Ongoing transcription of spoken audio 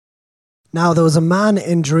Now there was a man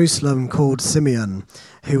in Jerusalem called Simeon,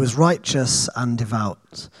 who was righteous and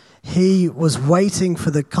devout. He was waiting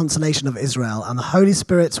for the consolation of Israel, and the Holy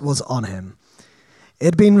Spirit was on him. It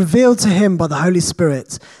had been revealed to him by the Holy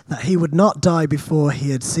Spirit that he would not die before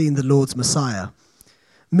he had seen the Lord's Messiah.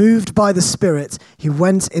 Moved by the Spirit, he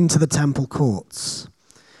went into the temple courts.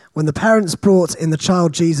 When the parents brought in the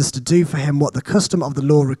child Jesus to do for him what the custom of the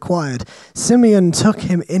law required, Simeon took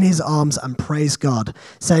him in his arms and praised God,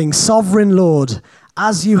 saying, "Sovereign Lord,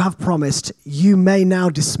 as you have promised, you may now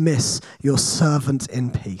dismiss your servant in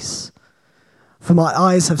peace. For my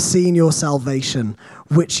eyes have seen your salvation,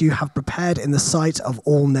 which you have prepared in the sight of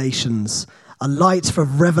all nations, a light for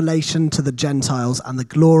revelation to the Gentiles and the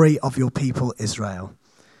glory of your people Israel."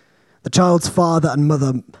 The child's father and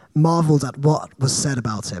mother marveled at what was said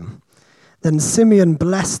about him. Then Simeon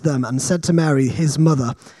blessed them and said to Mary, his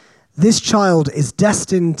mother, "This child is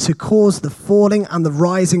destined to cause the falling and the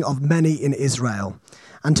rising of many in Israel,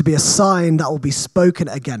 and to be a sign that will be spoken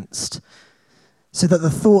against, so that the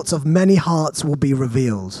thoughts of many hearts will be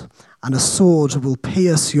revealed, and a sword will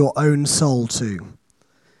pierce your own soul too."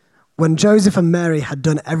 When Joseph and Mary had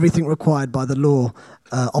done everything required by the law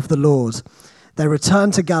of the Lord, they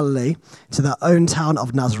returned to Galilee, to their own town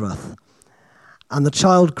of Nazareth. And the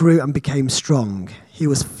child grew and became strong. He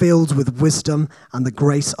was filled with wisdom, and the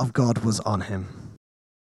grace of God was on him.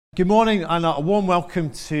 Good morning, and a warm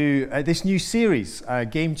welcome to this new series,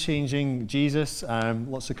 Game Changing Jesus.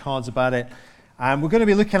 Lots of cards about it. We're going to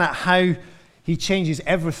be looking at how he changes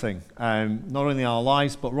everything, not only our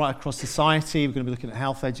lives, but right across society. We're going to be looking at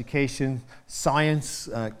health, education, science,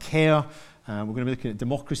 care. We're going to be looking at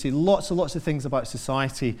democracy, lots of things about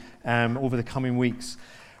society over the coming weeks.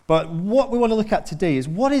 But what we want to look at today is,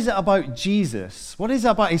 what is it about Jesus? What is it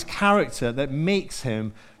about his character that makes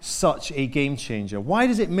him such a game changer? Why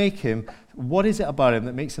does it make him, what is it about him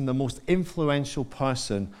that makes him the most influential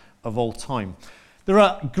person of all time? There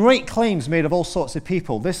are great claims made of all sorts of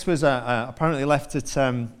people. This was apparently left at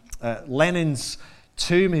Lenin's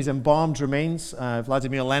tomb, his embalmed remains,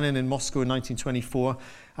 Vladimir Lenin in Moscow in 1924.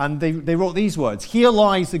 And they wrote these words: "Here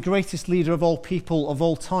lies the greatest leader of all people of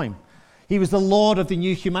all time. He was the Lord of the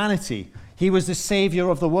new humanity. He was the savior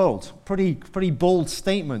of the world." Pretty bold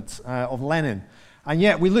statement of Lenin. And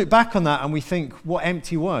yet we look back on that and we think, what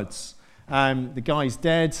empty words. The guy's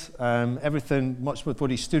dead. Everything, much of what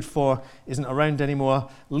he stood for, isn't around anymore.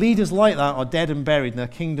 Leaders like that are dead and buried, and their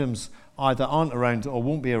kingdoms either aren't around or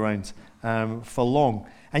won't be around for long.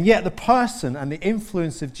 And yet the person and the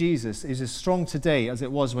influence of Jesus is as strong today as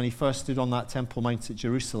it was when he first stood on that Temple Mount at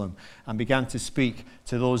Jerusalem and began to speak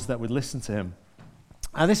to those that would listen to him.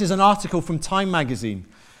 This is an article from Time magazine.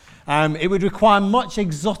 It would require much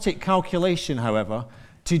exotic calculation, however,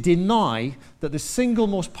 to deny that the single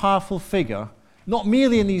most powerful figure, not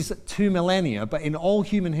merely in these 2 millennia, but in all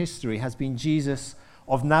human history, has been Jesus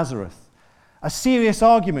of Nazareth. A serious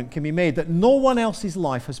argument can be made that no one else's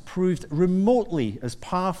life has proved remotely as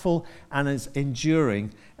powerful and as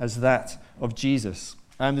enduring as that of Jesus.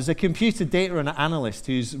 There's a computer data analyst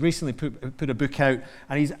who's recently put a book out,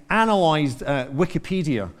 and he's analysed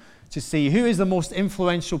Wikipedia to see who is the most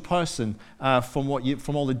influential person from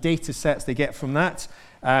all the data sets they get from that.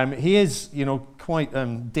 He is, quite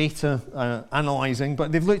data analysing,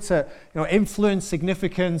 but they've looked at, influence,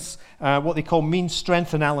 significance, what they call mean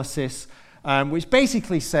strength analysis. Which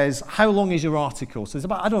basically says, how long is your article? So there's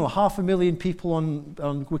about, 500,000 people on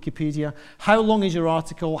Wikipedia. How long is your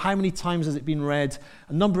article? How many times has it been read?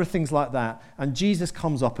 A number of things like that. And Jesus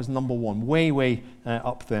comes up as number one, way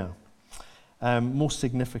up there. Most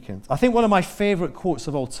significant. I think one of my favourite quotes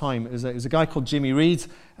of all time is a guy called Jimmy Reed.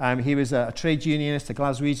 He was a trade unionist, a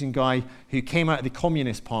Glaswegian guy who came out of the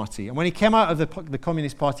Communist Party. And when he came out of the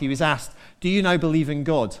Communist Party, he was asked, "Do you now believe in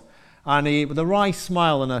God?" And he, with a wry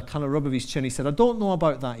smile and a kind of rub of his chin, he said, "I don't know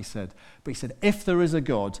about that," he said. But he said, "If there is a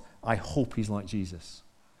God, I hope he's like Jesus.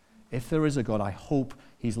 If there is a God, I hope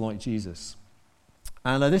he's like Jesus."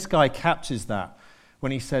 And this guy captures that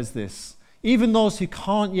when he says this: "Even those who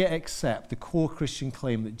can't yet accept the core Christian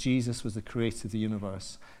claim that Jesus was the creator of the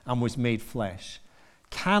universe and was made flesh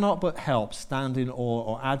cannot but help stand in awe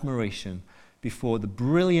or admiration before the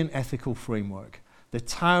brilliant ethical framework, the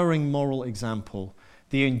towering moral example,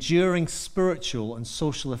 the enduring spiritual and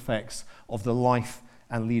social effects of the life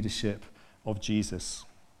and leadership of Jesus."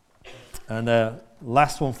 And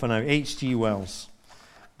last one for now, H.G. Wells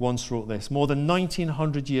once wrote this: "More than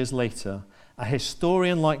 1900 years later, a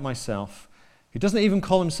historian like myself, who doesn't even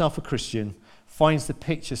call himself a Christian, finds the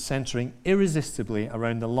picture centering irresistibly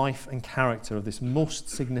around the life and character of this most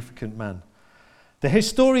significant man. The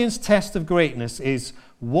historian's test of greatness is,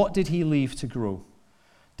 what did he leave to grow?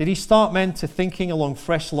 Did he start men to thinking along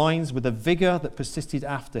fresh lines with a vigor that persisted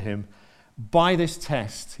after him? By this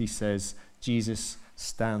test, he says, Jesus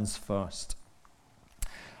stands first.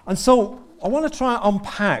 And so I want to try and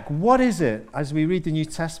unpack what is it, as we read the New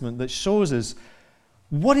Testament, that shows us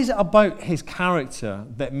what is it about his character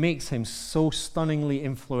that makes him so stunningly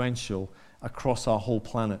influential across our whole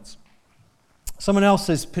planet. Someone else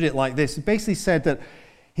has put it like this. He basically said that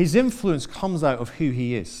his influence comes out of who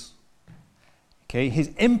he is. Okay,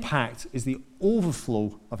 his impact is the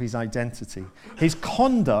overflow of his identity. His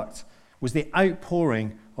conduct was the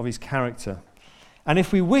outpouring of his character. And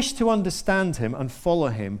if we wish to understand him and follow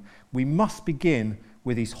him, we must begin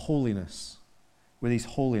with his holiness. With his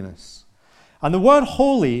holiness. And the word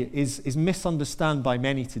holy is misunderstood by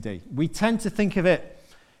many today. We tend to think of it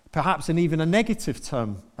perhaps in even a negative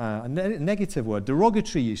term, a negative word,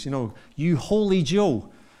 derogatory use. You holy Joe.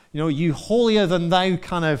 You holier than thou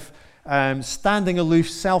kind of standing aloof,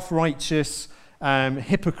 self-righteous,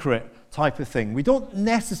 hypocrite type of thing. We don't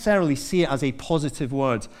necessarily see it as a positive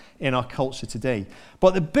word in our culture today.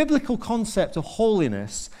 But the biblical concept of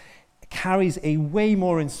holiness carries a way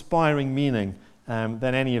more inspiring meaning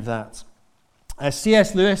than any of that.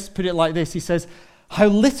 C.S. Lewis put it like this. He says, "How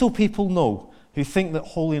little people know who think that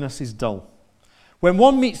holiness is dull. When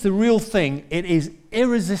one meets the real thing, it is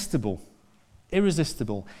irresistible.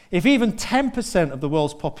 Irresistible. If even 10% of the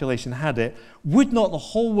world's population had it, would not the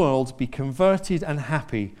whole world be converted and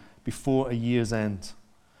happy before a year's end?"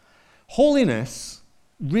 Holiness,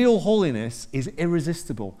 real holiness, is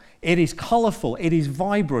irresistible. It is colorful. It is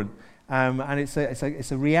vibrant. And it's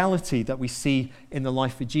a reality that we see in the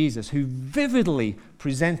life of Jesus, who vividly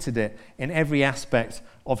presented it in every aspect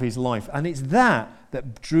of his life. And it's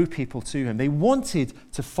that drew people to him. They wanted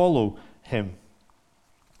to follow him.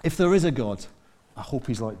 If there is a God, I hope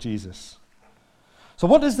he's like Jesus. So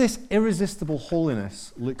what does this irresistible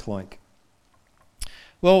holiness look like?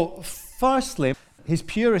 Well, firstly, his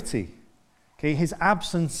purity, okay, his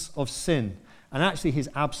absence of sin, and actually his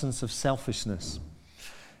absence of selfishness.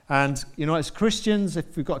 And, as Christians,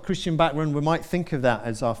 if we've got a Christian background, we might think of that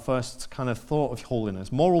as our first kind of thought of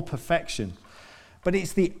holiness, moral perfection. But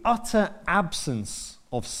it's the utter absence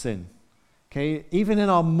of sin, okay, even in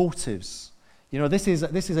our motives. This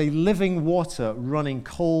is a living water running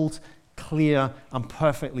cold, clear, and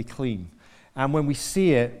perfectly clean. And when we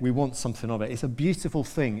see it, we want something of it. It's a beautiful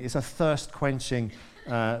thing. It's a thirst-quenching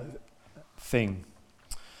thing.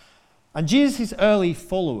 And Jesus' early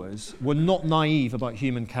followers were not naive about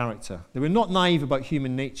human character. They were not naive about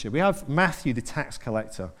human nature. We have Matthew, the tax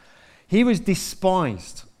collector. He was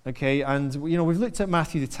despised, okay? And, we've looked at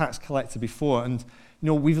Matthew, the tax collector before, and,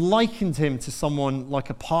 we've likened him to someone like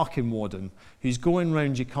a parking warden who's going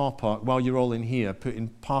around your car park while you're all in here putting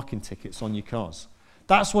parking tickets on your cars.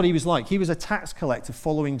 That's what he was like. He was a tax collector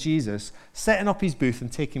following Jesus, setting up his booth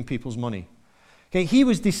and taking people's money. Okay, he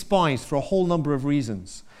was despised for a whole number of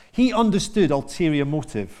reasons. He understood ulterior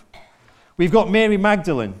motive. We've got Mary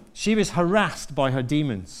Magdalene. She was harassed by her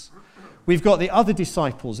demons. We've got the other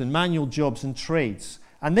disciples in manual jobs and trades,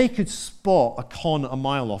 and they could spot a con a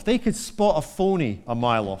mile off. They could spot a phony a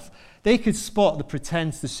mile off. They could spot the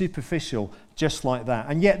pretense, the superficial, just like that.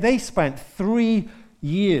 And yet they spent 3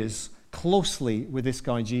 years closely with this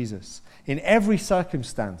guy Jesus in every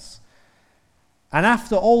circumstance. And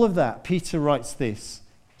after all of that, Peter writes this: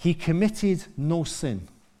 he committed no sin.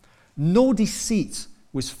 No deceit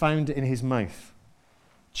was found in his mouth.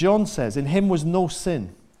 John says, in him was no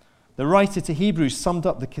sin. The writer to Hebrews summed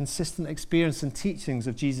up the consistent experience and teachings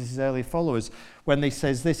of Jesus' early followers when he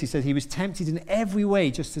says this. He said, he was tempted in every way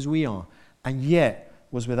just as we are, and yet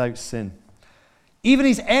was without sin. Even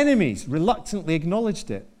his enemies reluctantly acknowledged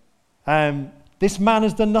it. This man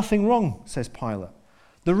has done nothing wrong, says Pilate.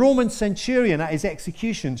 The Roman centurion at his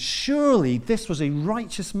execution, surely this was a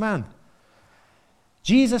righteous man.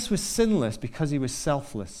 Jesus was sinless because he was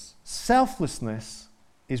selfless. Selflessness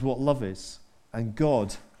is what love is, and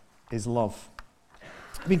God is love.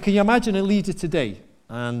 I mean, can you imagine a leader today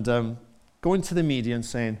and going to the media and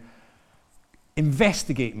saying,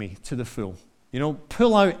 investigate me to the full.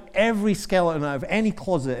 Pull out every skeleton out of any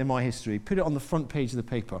closet in my history, put it on the front page of the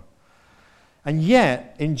paper. And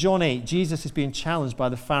yet, in John 8, Jesus is being challenged by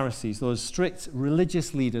the Pharisees, those strict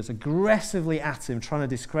religious leaders, aggressively at him, trying to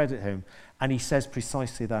discredit him. And he says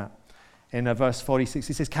precisely that. In verse 46,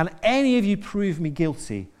 he says, can any of you prove me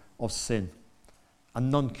guilty of sin?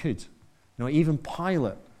 And none could. Even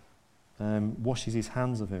Pilate washes his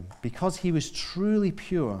hands of him, because he was truly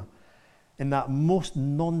pure in that most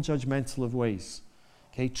non-judgmental of ways.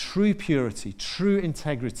 Okay, true purity, true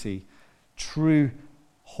integrity, true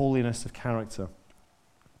holiness of character.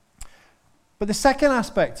 But the second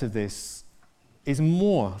aspect of this is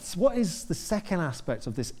more. So what is the second aspect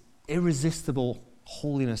of this irresistible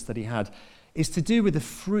holiness that he had? Is to do with the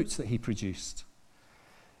fruits that he produced.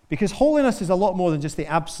 Because holiness is a lot more than just the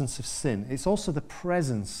absence of sin. It's also the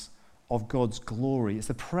presence of God's glory. It's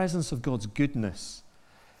the presence of God's goodness.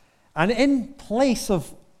 And in place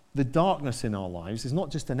of the darkness in our lives, it's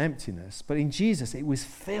not just an emptiness, but in Jesus it was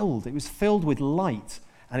filled. It was filled with light,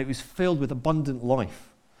 and it was filled with abundant life.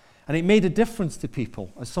 And it made a difference to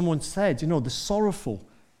people. As someone said, the sorrowful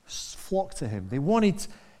flocked to him. They wanted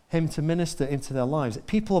him to minister into their lives.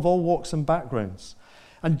 People of all walks and backgrounds.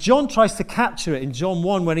 And John tries to capture it in John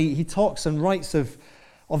 1 when he talks and writes of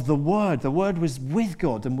the Word. The Word was with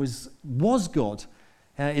God and was God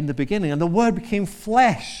in the beginning. And the Word became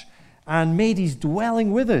flesh and made his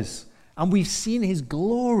dwelling with us. And we've seen his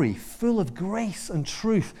glory, full of grace and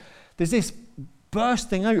truth. There's this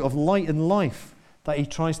bursting out of light and life that he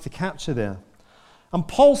tries to capture there. And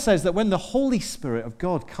Paul says that when the Holy Spirit of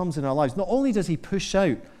God comes in our lives, not only does he push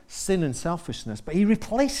out sin and selfishness, but he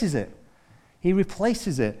replaces it. He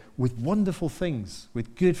replaces it with wonderful things,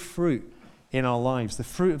 with good fruit in our lives. The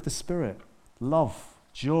fruit of the Spirit: love,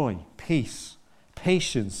 joy, peace,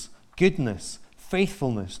 patience, goodness,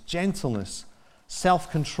 faithfulness, gentleness,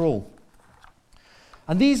 self-control.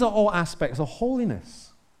 And these are all aspects of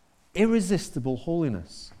holiness, irresistible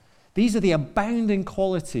holiness. These are the abounding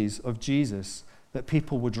qualities of Jesus that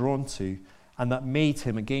people were drawn to and that made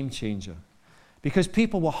him a game changer. Because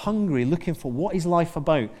people were hungry, looking for what is life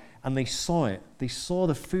about, and they saw it. They saw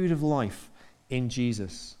the food of life in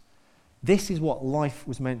Jesus. This is what life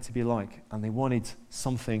was meant to be like, and they wanted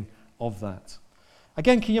something of that.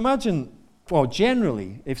 Again, can you imagine, well,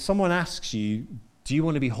 generally, if someone asks you, do you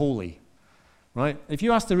want to be holy? Right? If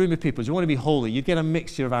you asked a room of people, do you want to be holy? You'd get a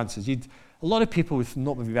mixture of answers. A lot of people would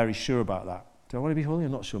not be very sure about that. Do I want to be holy?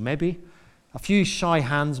 I'm not sure. Maybe. A few shy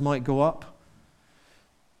hands might go up.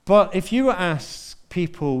 But if you were asked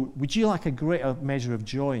people, would you like a greater measure of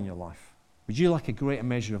joy in your life? Would you like a greater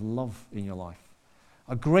measure of love in your life?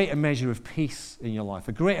 A greater measure of peace in your life?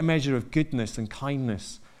 A greater measure of goodness and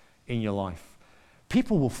kindness in your life?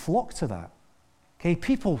 People will flock to that. Okay,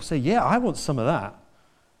 people say, yeah, I want some of that.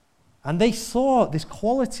 And they saw this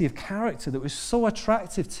quality of character that was so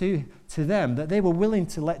attractive to them that they were willing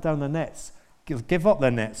to let down their nets, give up their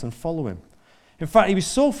nets and follow him. In fact, he was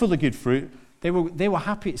so full of good fruit, they were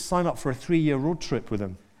happy to sign up for a 3-year road trip with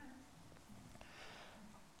him.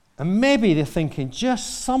 And maybe they're thinking,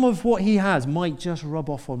 just some of what he has might just rub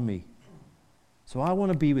off on me. So I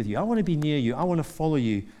want to be with you. I want to be near you. I want to follow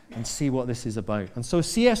you and see what this is about. And so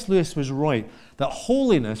C.S. Lewis was right that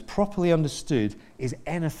holiness, properly understood, is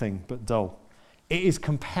anything but dull. It is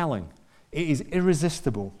compelling. It is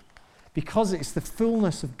irresistible because it's the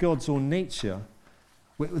fullness of God's own nature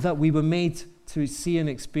that we were made to see and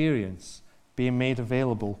experience being made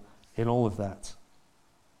available in all of that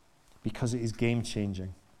because it is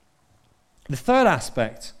game-changing. The third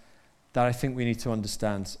aspect that I think we need to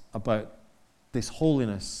understand about this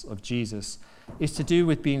holiness of Jesus is to do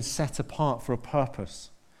with being set apart for a purpose.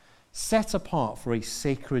 Set apart for a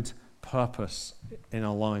sacred purpose in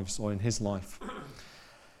our lives or in his life.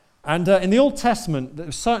 And in the Old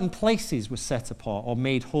Testament, certain places were set apart or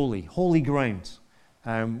made holy, holy ground.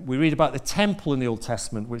 We read about the temple in the Old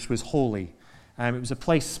Testament, which was holy. It was a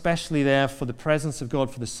place specially there for the presence of God,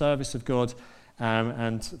 for the service of God,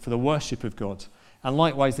 and for the worship of God. And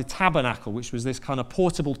likewise, the tabernacle, which was this kind of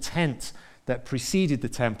portable tent that preceded the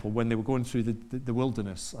temple when they were going through the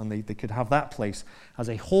wilderness, and they could have that place as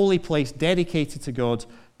a holy place dedicated to God,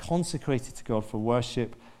 consecrated to God for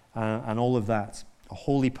worship and all of that, a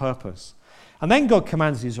holy purpose. And then God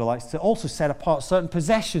commands the Israelites to also set apart certain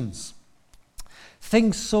possessions,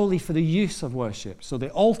 things solely for the use of worship. So the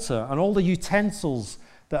altar and all the utensils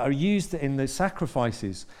that are used in the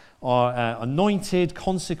sacrifices are anointed,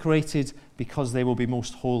 consecrated, because they will be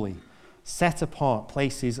most holy. Set apart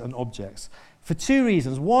places and objects. For two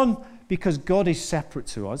reasons. One, because God is separate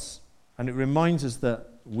to us, and it reminds us that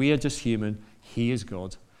we are just human, he is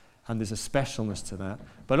God, and there's a specialness to that.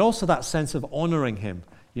 But also that sense of honoring him.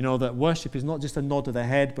 You know, that worship is not just a nod of the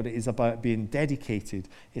head, but it is about being dedicated.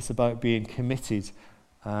 It's about being committed,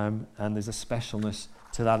 and there's a specialness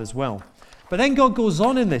to that as well. But then God goes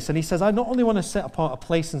on in this, and he says, I not only want to set apart a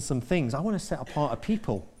place and some things, I want to set apart a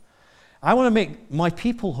people. I want to make my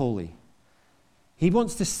people holy. He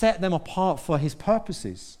wants to set them apart for his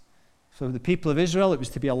purposes. For the people of Israel, it was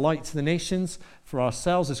to be a light to the nations. For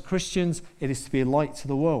ourselves as Christians, it is to be a light to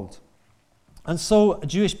the world. And so a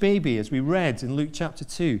Jewish baby, as we read in Luke chapter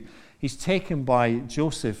 2, he's taken by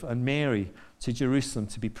Joseph and Mary to Jerusalem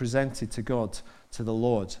to be presented to God, to the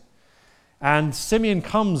Lord. And Simeon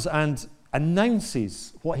comes and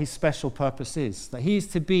announces what his special purpose is, that he is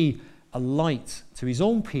to be a light to his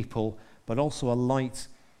own people, but also a light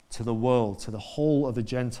to the world, to the whole of the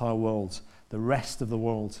Gentile world, the rest of the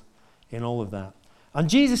world in all of that. And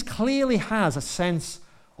Jesus clearly has a sense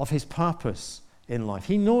of his purpose in life.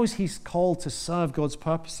 He knows he's called to serve God's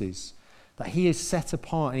purposes, that he is set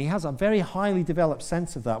apart, and he has a very highly developed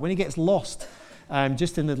sense of that. When he gets lost,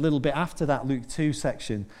 just in a little bit after that Luke 2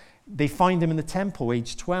 section, they find him in the temple,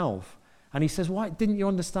 age 12. And he says, why didn't you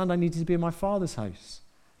understand I needed to be in my Father's house?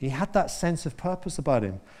 He had that sense of purpose about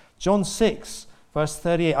him. John 6, verse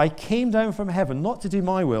 38, I came down from heaven not to do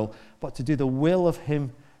my will, but to do the will of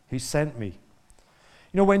him who sent me.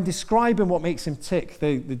 You know, when describing what makes him tick,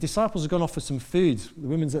 the disciples have gone off for some food. The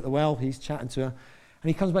woman's at the well, he's chatting to her. And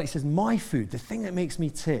he comes back, he says, my food, the thing that makes me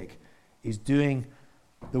tick, is doing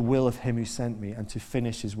the will of him who sent me and to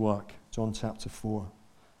finish his work. John chapter 4.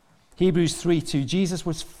 Hebrews 3:2, Jesus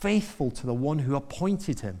was faithful to the one who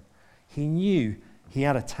appointed him. He knew he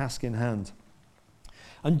had a task in hand.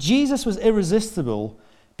 And Jesus was irresistible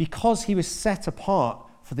because he was set apart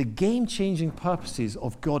for the game-changing purposes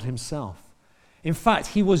of God himself. In fact,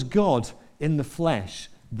 he was God in the flesh,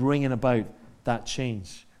 bringing about that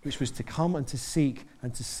change, which was to come and to seek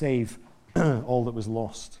and to save all that was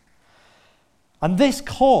lost. And this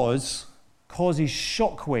causes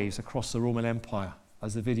shockwaves across the Roman Empire,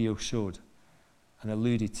 as the video showed and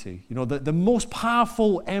alluded to. You know, the most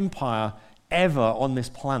powerful empire ever on this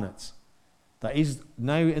planet that is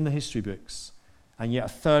now in the history books, and yet a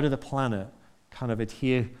third of the planet kind of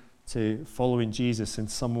adhere to following Jesus in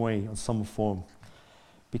some way or some form,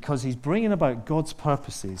 because he's bringing about God's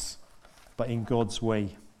purposes, but in God's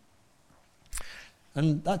way.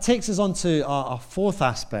 And that takes us on to our fourth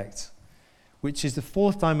aspect, which is the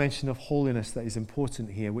fourth dimension of holiness that is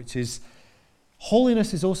important here, which is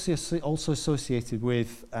holiness is also associated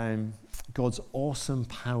with God's awesome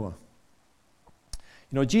power.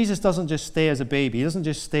 You know, Jesus doesn't just stay as a baby. He doesn't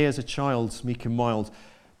just stay as a child, meek and mild,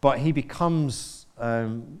 but he becomes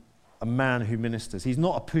a man who ministers. He's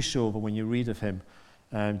not a pushover when you read of him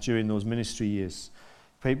during those ministry years.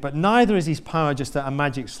 But neither is his power just a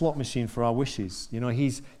magic slot machine for our wishes. You know,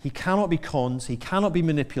 he cannot be conned, he cannot be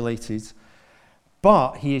manipulated,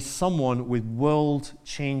 but he is someone with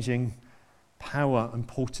world-changing power and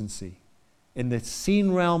potency in the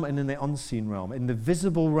seen realm and in the unseen realm, in the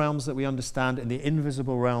visible realms that we understand, in the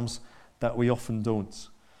invisible realms that we often don't.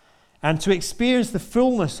 And to experience the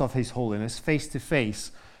fullness of his holiness face to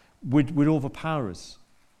face would overpower us.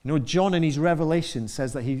 You know, John in his Revelation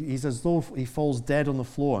says that he's as though he falls dead on the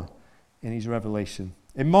floor in his Revelation.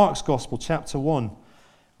 In Mark's Gospel, chapter 1,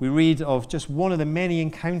 we read of just one of the many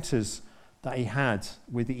encounters that he had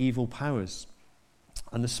with the evil powers.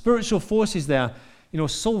 And the spiritual forces there, you know,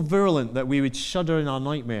 so virulent that we would shudder in our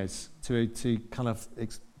nightmares to kind of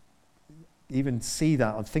even see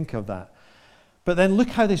that or think of that. But then look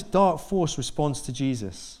how this dark force responds to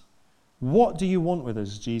Jesus. What do you want with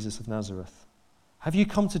us, Jesus of Nazareth? Have you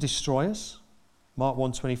come to destroy us? Mark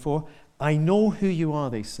 1:24. I know who you are,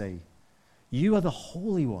 they say. You are the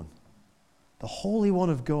Holy One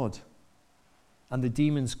of God. And the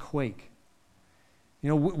demons quake. You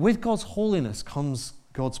know, with God's holiness comes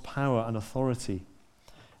God's power and authority.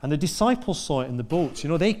 And the disciples saw it in the boats. You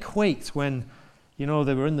know, they quaked when, you know,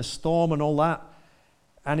 they were in the storm and all that.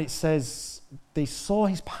 And it says they saw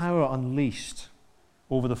his power unleashed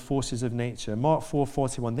over the forces of nature. Mark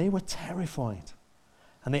 4:41, they were terrified.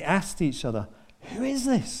 And they asked each other, who is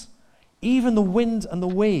this? Even the wind and the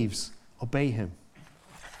waves obey him.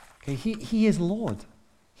 Okay, he is Lord.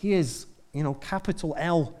 He is, you know, capital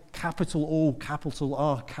L, capital O, capital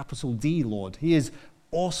R, capital D, Lord. He is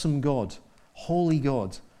awesome God, holy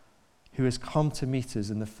God, who has come to meet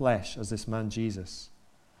us in the flesh as this man Jesus.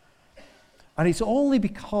 And it's only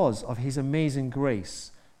because of his amazing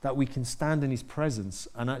grace that we can stand in his presence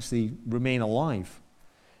and actually remain alive.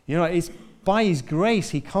 You know, it's by his grace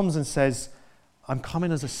he comes and says, I'm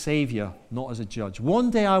coming as a savior, not as a judge. One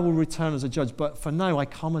day I will return as a judge, but for now I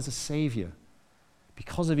come as a savior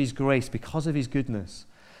because of his grace, because of his goodness.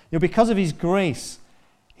 You know, because of his grace,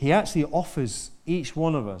 he actually offers each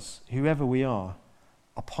one of us, whoever we are,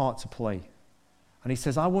 a part to play. And he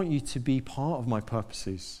says, I want you to be part of my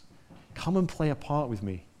purposes. Come and play a part with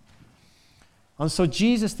me. And so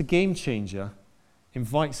Jesus, the game changer,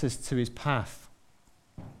 invites us to his path.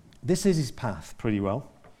 This is his path, pretty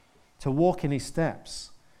well, to walk in his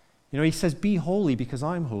steps. You know, he says, be holy because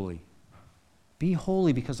I'm holy. Be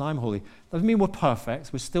holy because I'm holy. Doesn't mean we're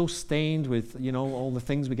perfect. We're still stained with, you know, all the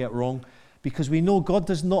things we get wrong, because we know God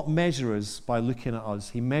does not measure us by looking at us.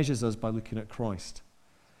 He measures us by looking at Christ.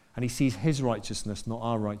 and he sees his righteousness, not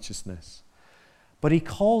our righteousness. But he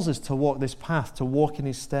calls us to walk this path, to walk in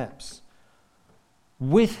his steps,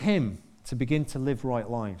 with him to begin to live right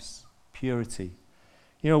lives, purity.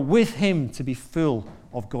 With him to be full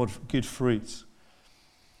of good fruit,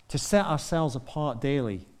 to set ourselves apart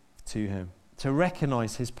daily to him, to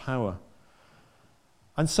recognize his power.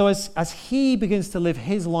 And so as he begins to live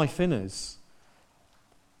his life in us,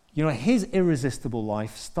 his irresistible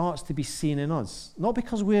life starts to be seen in us. Not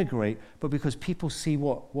because we're great, but because people see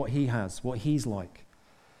what he has, what he's like.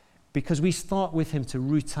 Because we start with him to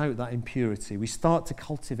root out that impurity. We start to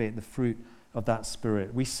cultivate the fruit of that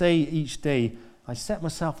Spirit. We say each day, I set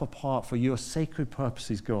myself apart for your sacred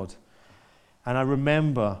purposes, God. And I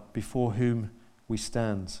remember before whom we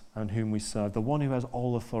stand and whom we serve, the one who has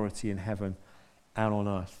all authority in heaven and on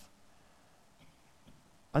earth.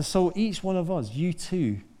 And so each one of us, you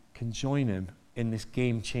too, can join him in this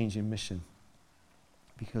game-changing mission,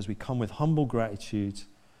 because we come with humble gratitude,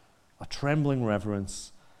 a trembling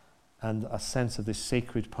reverence, and a sense of this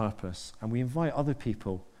sacred purpose. And we invite other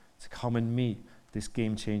people to come and meet this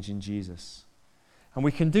game-changing Jesus. And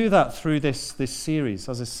we can do that through this series.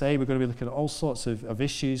 As I say, we're going to be looking at all sorts of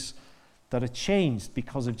issues that are changed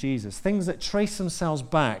because of Jesus, things that trace themselves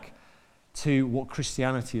back to what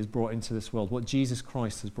Christianity has brought into this world, what Jesus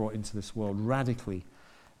Christ has brought into this world radically.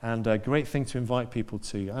 And a great thing to invite people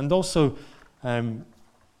to. And also,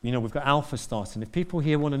 we've got Alpha starting. If people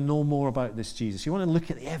here want to know more about this Jesus, you want to look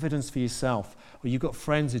at the evidence for yourself, or you've got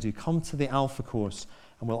friends who do, come to the Alpha course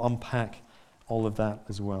and we'll unpack all of that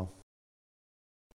as well.